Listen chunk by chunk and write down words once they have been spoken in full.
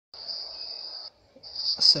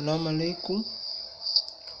Assalamu alaikum,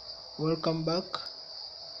 welcome back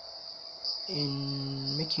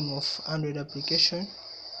in making of Android application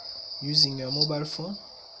using your mobile phone.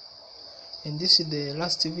 And this is the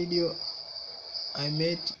last video I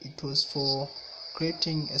made. It was for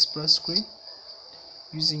creating a splash screen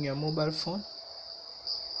using your mobile phone.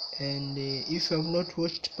 And if you have not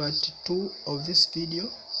watched part 2 of this video,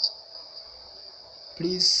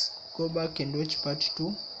 please go back and watch part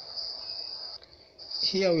 2.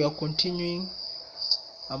 Here we are continuing.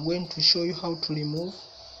 I'm going to show you how to remove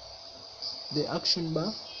the action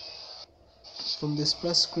bar from the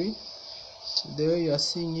splash screen, the way you are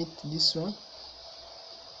seeing it, this one.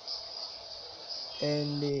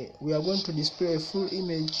 And we are going to display a full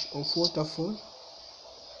image of waterfall.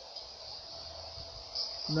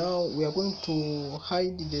 Now we are going to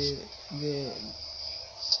hide the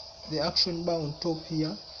action bar on top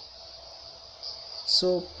here.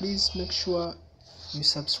 So please make sure you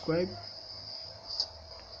subscribe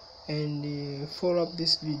and follow up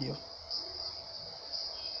this video.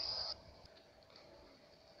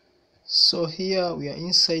 So here we are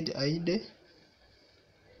inside IDE,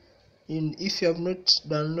 and if you have not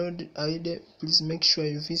downloaded IDE, please make sure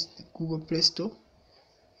you visit Google Play Store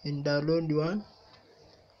and download one.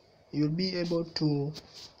 You'll be able to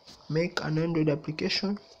make an Android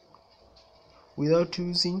application without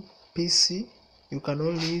using PC. You can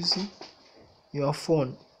only use your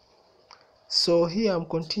phone. So here I'm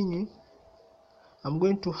continuing. I'm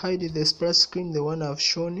going to hide the splash screen, the one I've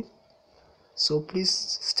shown. So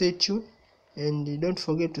please stay tuned and don't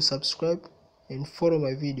forget to subscribe and follow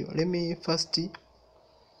my video. Let me first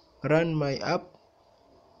run my app,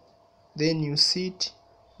 then you see it,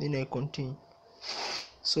 then I continue.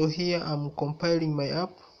 So here I'm compiling my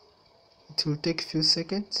app. It will take a few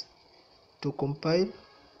seconds to compile.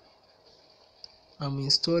 I'm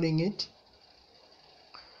installing it.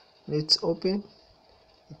 Let's open.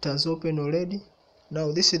 It has opened already.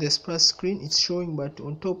 Now this is the splash screen, it's showing, but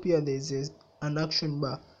on top here there is an action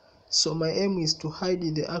bar. So my aim is to hide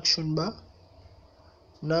the action bar.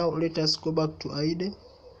 Now let us go back to IDE,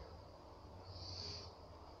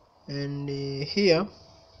 and here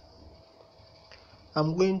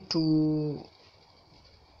I'm going to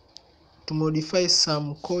modify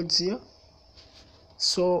some codes here.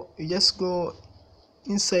 So you just go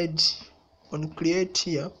inside on create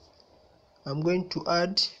here. I'm going to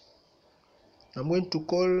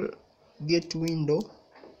call get window,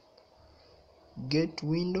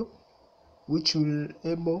 which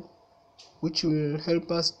will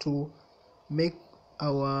help us to make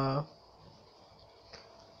our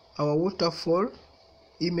waterfall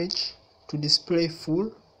image to display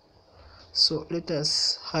full. So let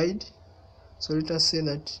us hide. So let us say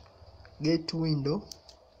that get window,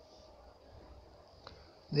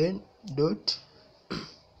 then dot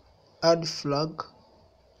add flag,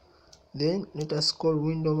 then let us call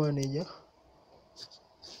window manager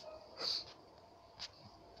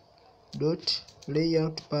dot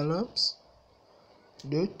layout params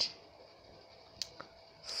dot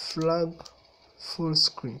flag full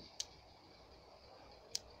screen.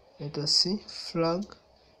 Let us see flag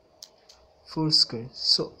full screen.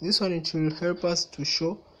 So this one, it will help us to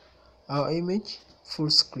show our image full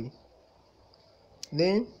screen.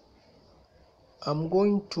 Then I'm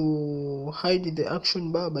going to hide the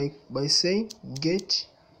action bar by saying get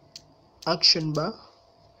action bar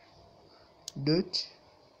dot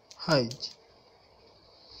hide.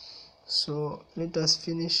 So let us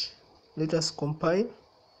finish, let us compile,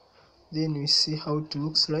 then we see how it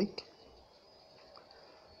looks like.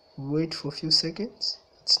 Wait for a few seconds.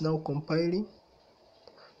 It's now compiling.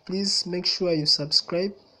 Please make sure you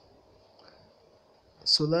subscribe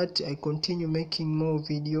so that I continue making more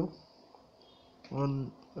video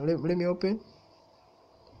on. Let me open.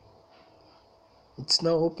 It's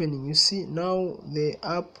now opening. You see now the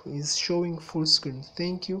app is showing full screen.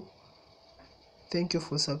 Thank you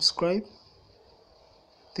for subscribe.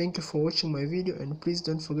 Thank you for watching my video, and please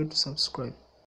don't forget to subscribe.